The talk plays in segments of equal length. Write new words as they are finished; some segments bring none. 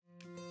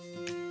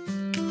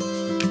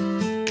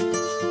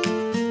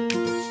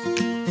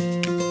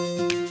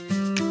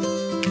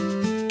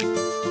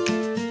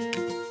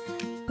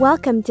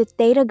Welcome to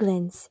Theta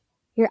Glints,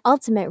 your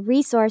ultimate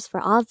resource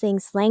for all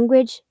things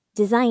language,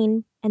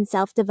 design, and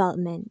self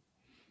development.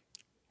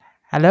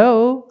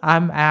 Hello,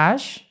 I'm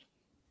Ash.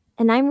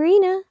 And I'm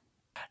Rena.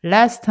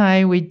 Last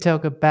time we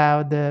talked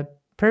about the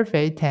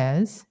perfect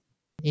tense.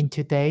 In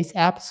today's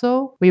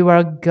episode, we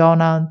were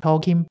gonna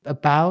talking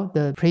about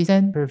the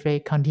present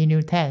perfect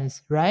continuous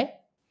tense, right?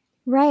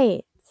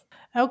 Right.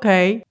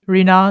 Okay,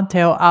 Rina,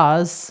 tell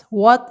us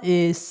what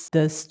is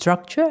the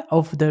structure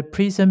of the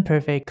present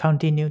perfect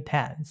continuous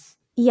tense?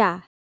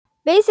 Yeah.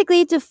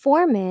 Basically, to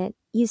form it,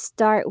 you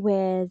start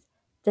with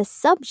the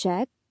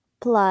subject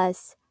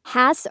plus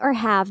has or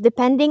have,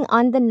 depending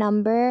on the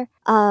number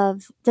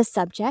of the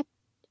subject,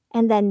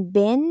 and then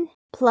been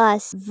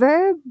plus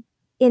verb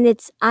in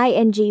its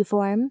ing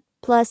form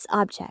plus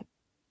object.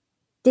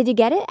 Did you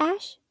get it,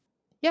 Ash?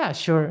 Yeah,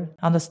 sure,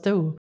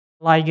 understood.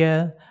 Like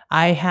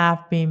I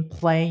have been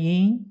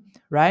playing,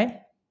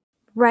 right?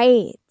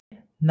 Right.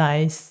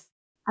 Nice.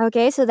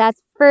 Okay, so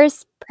that's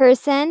first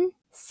person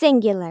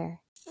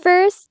singular.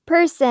 First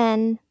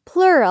person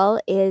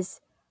plural is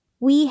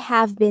we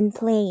have been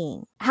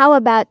playing. How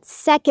about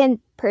second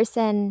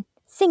person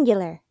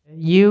singular?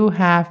 You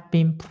have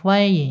been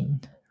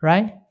playing,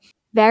 right?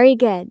 Very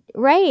good.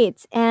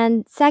 Right.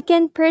 And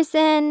second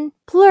person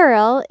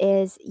plural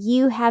is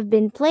you have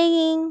been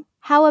playing.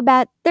 How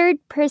about third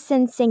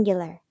person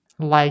singular?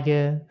 Like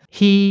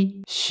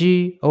he,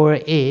 she, or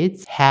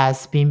it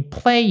has been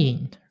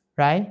playing,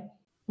 right?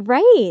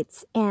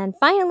 Right. And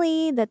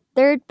finally, the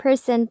third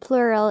person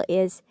plural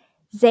is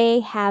they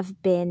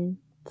have been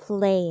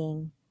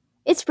playing.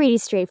 It's pretty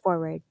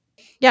straightforward.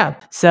 Yeah,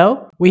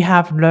 so we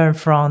have learned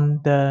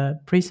from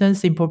the present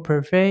simple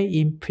perfect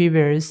in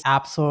previous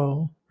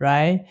episode,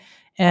 right?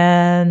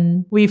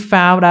 And we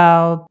found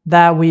out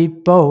that we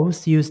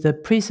both use the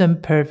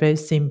present perfect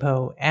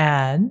simple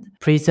and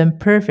present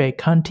perfect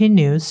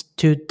continuous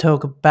to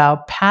talk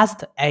about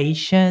past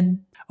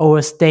action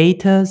or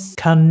status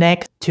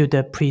connect to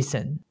the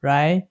present,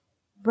 right?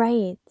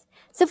 Right.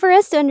 So, for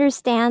us to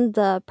understand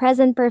the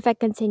present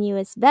perfect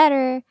continuous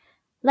better,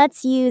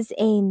 let's use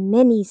a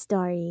mini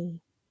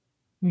story.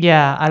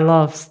 Yeah, I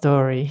love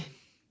story.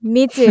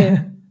 Me too.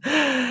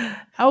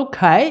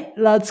 Okay,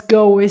 let's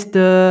go with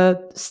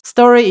the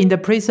story in the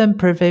present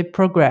perfect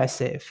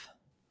progressive.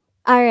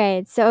 All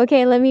right. So,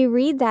 okay, let me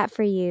read that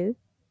for you.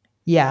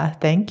 Yeah,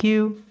 thank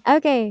you.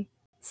 Okay.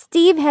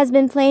 Steve has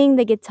been playing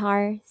the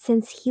guitar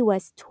since he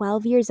was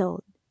 12 years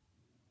old.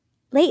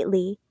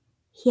 Lately,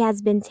 he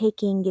has been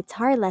taking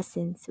guitar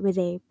lessons with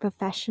a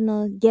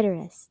professional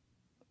guitarist.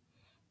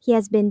 He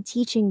has been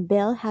teaching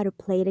Bill how to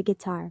play the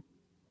guitar.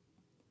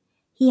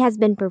 He has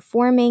been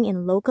performing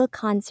in local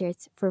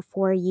concerts for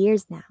 4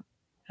 years now.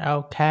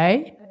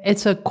 Okay,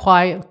 it's a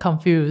quite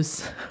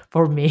confused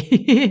for me.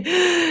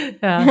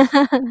 Yeah,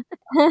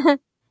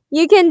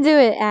 You can do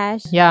it,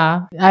 Ash.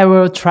 yeah, I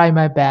will try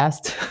my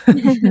best.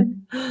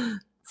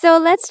 So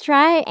let's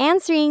try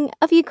answering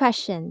a few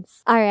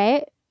questions, all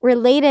right,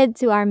 related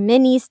to our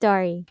mini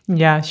story.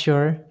 Yeah,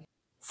 sure.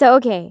 So,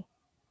 okay,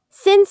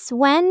 since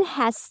when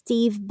has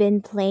Steve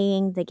been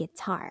playing the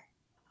guitar?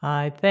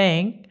 I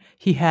think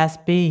he has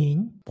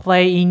been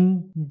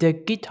playing the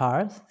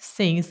guitar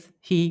since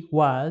he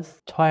was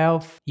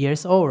 12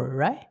 years old,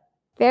 right?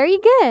 Very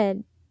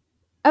good.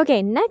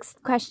 Okay,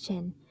 next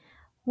question.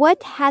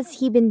 What has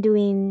he been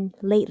doing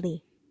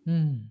lately?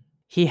 Hmm.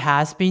 He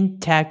has been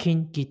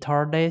taking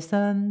guitar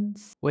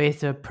lessons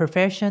with a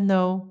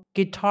professional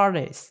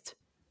guitarist.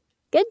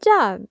 Good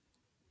job.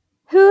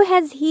 Who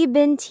has he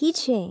been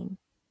teaching?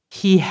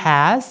 He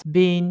has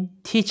been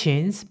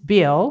teaching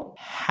Bill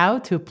how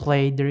to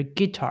play the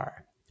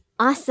guitar.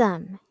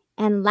 Awesome.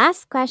 And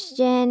last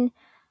question.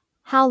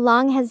 How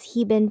long has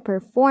he been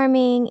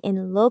performing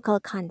in local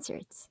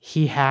concerts?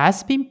 He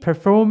has been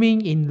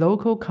performing in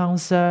local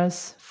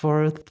concerts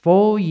for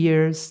 4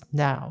 years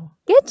now.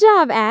 Good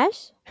job,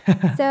 Ash.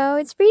 So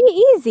it's pretty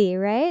easy,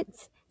 right?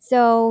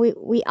 So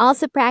we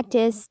also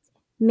practiced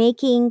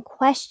making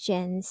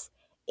questions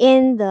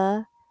in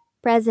the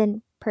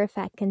present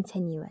perfect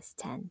continuous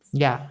tense.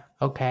 Yeah,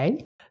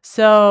 okay.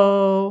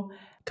 So,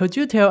 could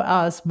you tell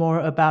us more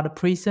about the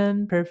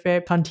present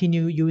perfect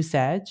continuous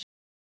usage?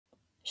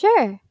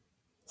 Sure.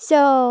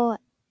 So,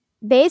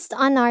 based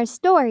on our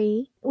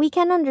story, we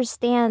can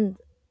understand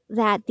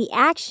that the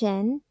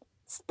action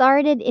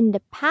started in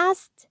the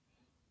past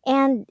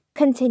and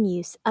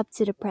continues up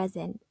to the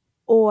present,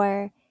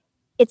 or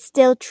it's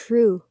still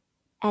true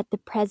at the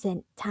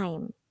present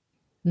time.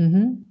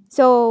 Mm-hmm.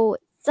 So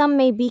some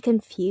may be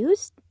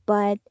confused,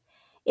 but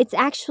it's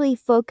actually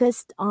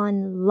focused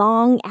on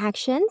long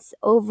actions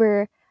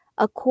over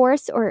a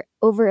course or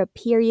over a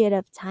period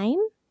of time.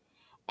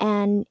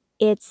 And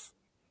its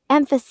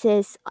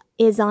emphasis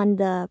is on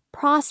the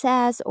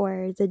process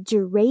or the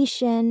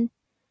duration,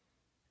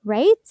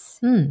 right?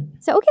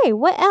 Mm. So, okay,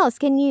 what else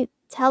can you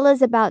tell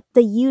us about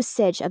the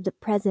usage of the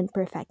present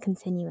perfect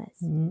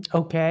continuous?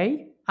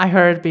 Okay, I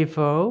heard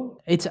before.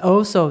 It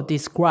also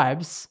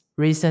describes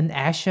recent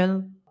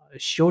action,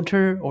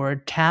 shorter or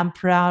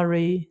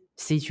temporary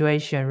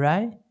situation,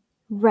 right?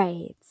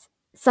 Right.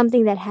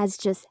 something that has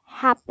just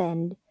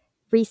happened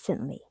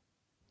recently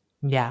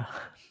Yeah.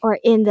 or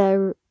in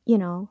the,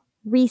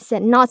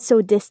 recent, not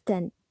so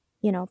distant,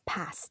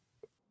 past.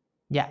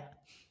 Yeah.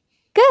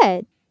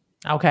 Good.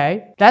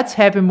 Okay. Let's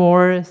have a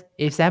more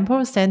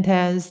example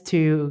sentence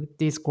to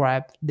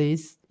describe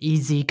this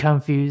easy,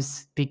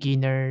 confused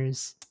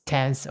beginners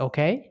tense.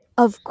 Okay.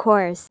 Of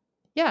course.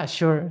 Yeah,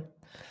 sure.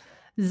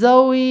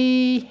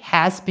 Zoe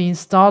has been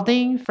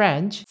studying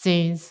French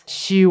since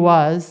she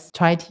was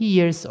 20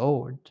 years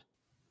old.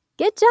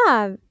 Good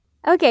job.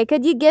 Okay,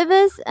 could you give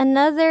us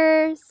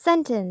another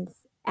sentence,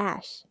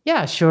 Ash?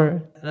 Yeah,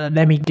 sure.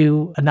 Let me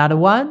do another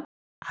one.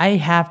 I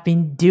have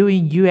been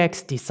doing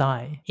UX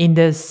design in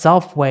the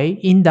software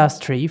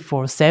industry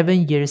for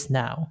 7 years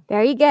now.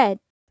 Very good.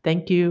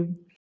 Thank you.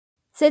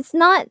 So it's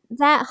not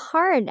that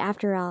hard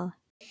after all.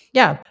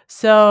 Yeah.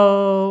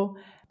 So,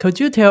 could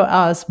you tell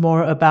us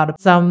more about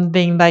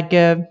something like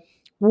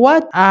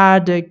what are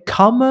the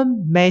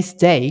common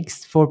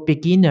mistakes for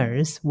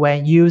beginners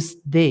when use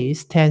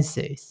these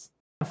tenses?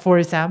 For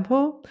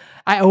example,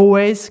 I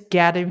always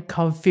get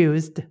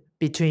confused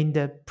between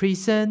the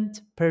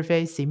present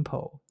perfect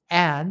simple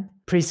and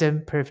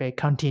present perfect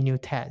continuous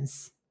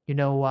tense. You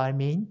know what I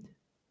mean?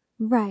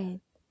 Right.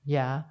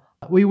 Yeah.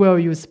 We will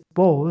use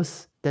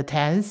both the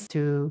tense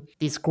to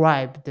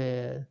describe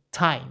the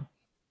time.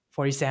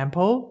 For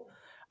example,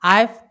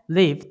 I've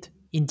lived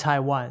in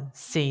Taiwan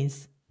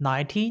since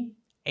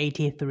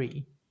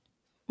 1983.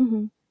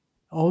 Hmm.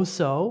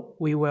 Also,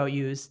 we will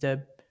use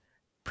the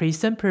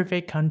present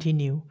perfect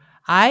continue.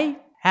 I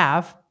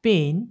have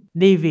been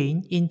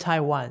living in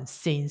Taiwan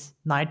since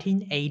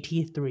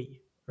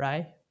 1983,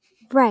 right?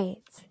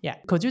 Right. Yeah.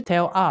 Could you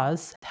tell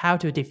us how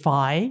to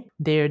define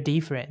their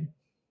difference?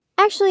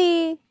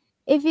 Actually,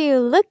 if you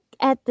look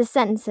at the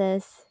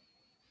sentences,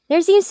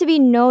 there seems to be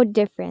no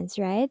difference,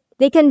 right?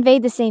 They convey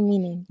the same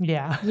meaning.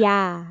 Yeah.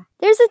 Yeah.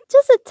 There's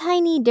just a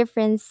tiny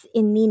difference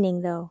in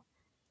meaning though.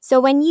 So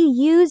when you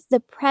use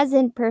the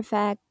present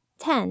perfect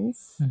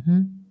tense,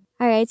 Mm-hmm.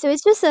 all right, so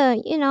it's just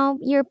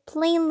you're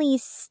plainly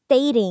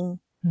stating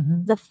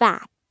Mm-hmm. the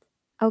fact,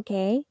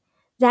 okay?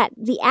 That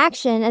the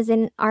action, as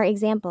in our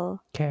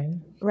example, Okay.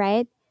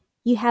 right?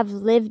 You have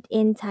lived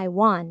in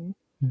Taiwan.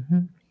 Mm-hmm.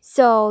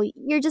 So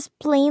you're just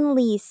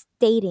plainly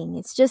stating.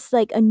 It's just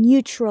like a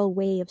neutral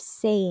way of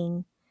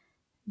saying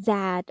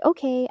that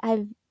okay,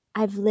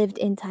 I've lived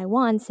in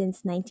Taiwan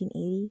since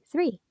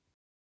 1983.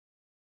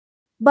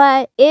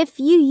 But if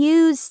you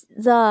use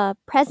the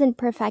present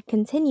perfect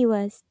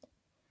continuous,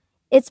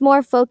 it's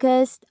more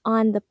focused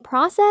on the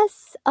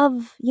process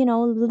of,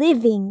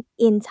 living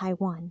in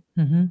Taiwan.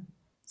 Mm-hmm.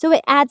 So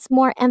it adds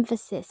more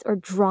emphasis or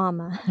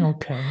drama.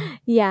 Okay.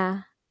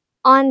 Yeah,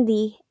 on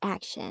the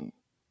action.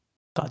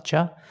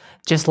 Gotcha.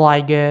 Just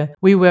like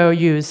we will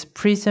use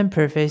present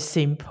perfect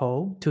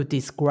simple to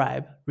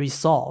describe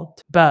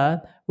result,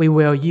 but we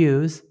will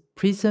use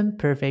present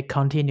perfect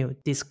continue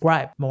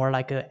describe more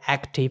like a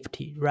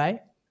activity, right?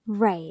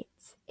 Right,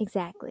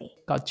 exactly.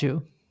 Got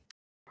you.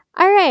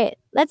 All right,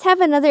 let's have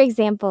another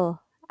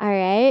example. All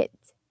right.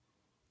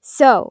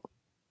 So,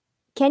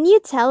 can you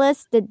tell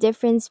us the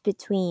difference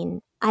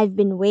between I've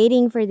been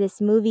waiting for this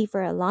movie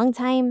for a long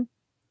time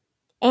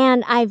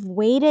and I've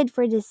waited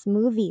for this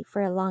movie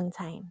for a long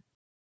time?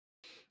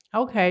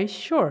 Okay,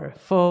 sure.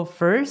 For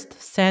first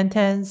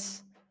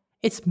sentence,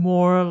 it's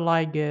more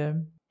like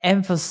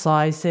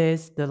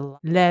emphasizes the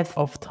length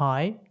of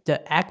time,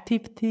 the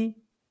activity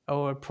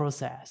or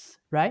process,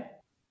 right?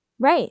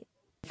 Right.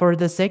 For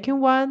the second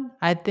one,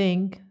 I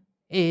think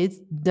it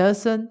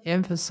doesn't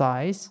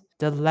emphasize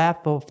the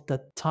length of the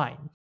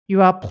time.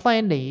 You are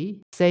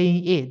plainly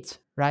saying it,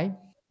 right?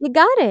 You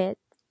got it.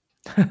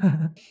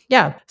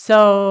 Yeah.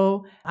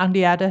 So on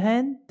the other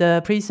hand,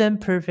 the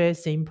present perfect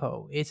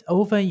simple is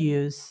often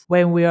used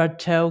when we are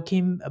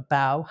talking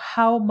about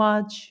how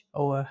much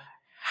or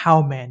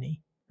how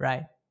many,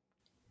 right?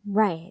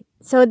 Right.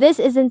 So this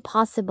isn't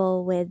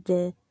possible with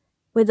the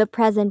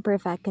present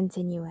perfect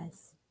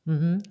continuous.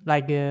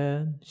 Like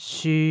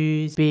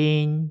she's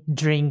been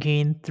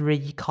drinking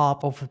 3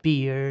 cup of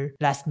beer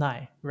last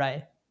night,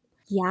 right?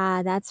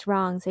 Yeah, that's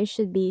wrong. So it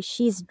should be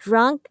she's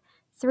drunk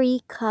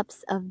 3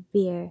 cups of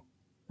beer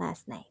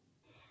last night.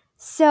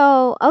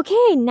 So,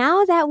 okay,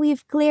 now that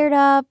we've cleared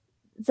up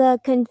the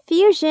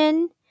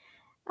confusion,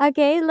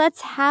 okay,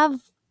 let's have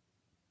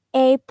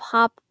a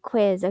pop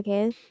quiz,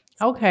 okay?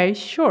 Okay,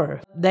 sure.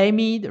 Let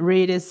me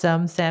read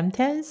some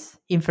sentence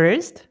in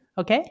first.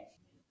 Okay.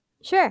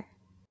 Sure.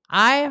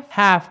 I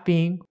have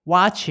been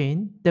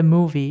watching the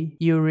movie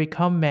you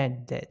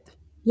recommended.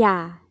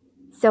 Yeah.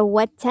 So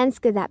what tense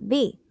could that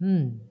be?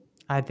 Hmm.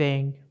 I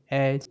think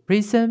it's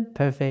present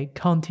perfect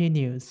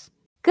continuous.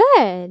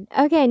 Good.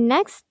 Okay,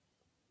 next,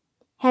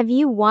 have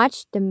you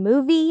watched the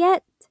movie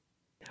yet?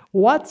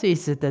 What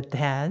is the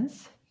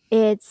tense?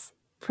 It's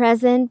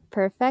present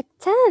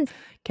perfect tense.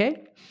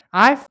 Okay.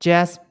 I've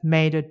just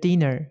made a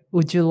dinner.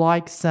 Would you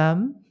like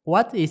some?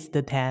 What is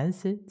the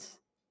tense?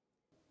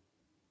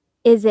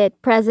 Is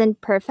it present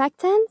perfect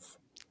tense?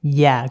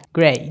 Yeah,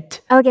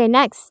 great. Okay,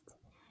 next.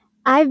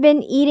 I've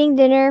been eating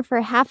dinner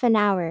for half an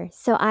hour,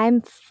 so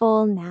I'm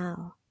full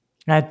now.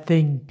 I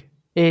think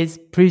it's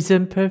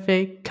present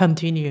perfect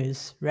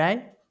continuous,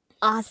 right?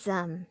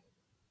 Awesome.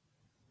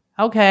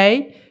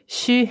 Okay,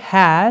 she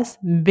has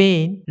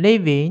been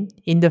living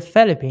in the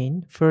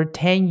Philippines for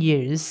 10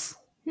 years.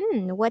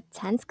 What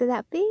tense could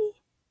that be?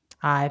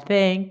 I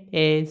think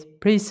it's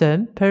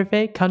present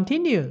perfect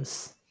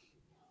continuous.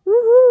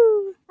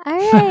 Woohoo!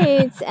 All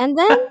right. And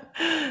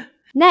then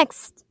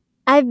next,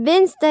 I've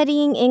been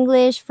studying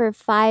English for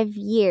 5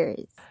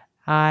 years.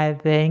 I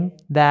think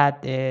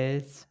that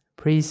is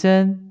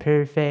present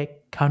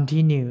perfect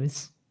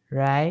continuous,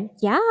 right?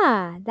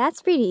 Yeah,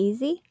 that's pretty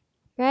easy,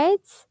 right?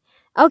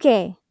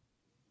 Okay.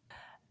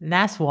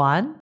 Next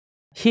one.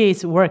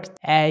 He's worked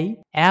at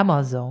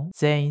Amazon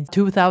since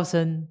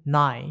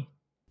 2009.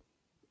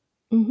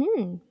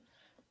 Mm-hmm.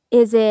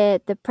 Is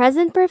it the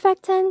present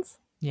perfect tense?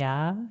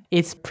 Yeah,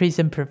 it's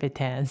present perfect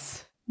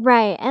tense.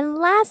 Right. And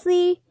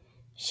lastly,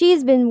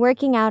 she's been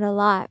working out a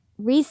lot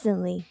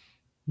recently.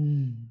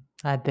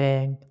 I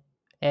think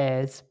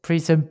it's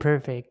present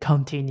perfect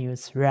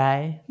continuous,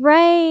 right?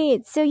 Right.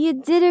 So you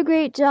did a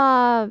great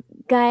job,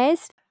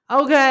 guys.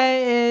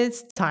 Okay,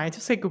 it's time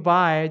to say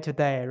goodbye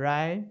today,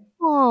 right?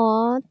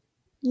 Aw,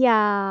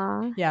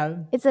 yeah. Yeah,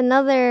 It's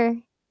another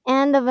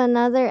end of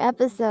another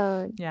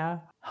episode. yeah.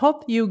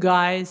 Hope you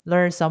guys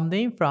learned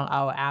something from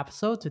our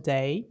episode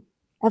today.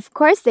 Of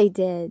course they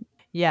did.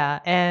 Yeah,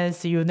 and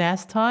see you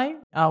next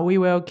time. We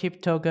will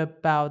keep talking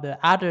about the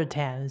other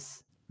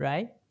tense,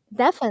 right?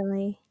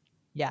 Definitely.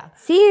 Yeah.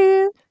 See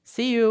you.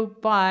 See you.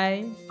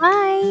 Bye.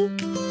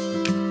 Bye.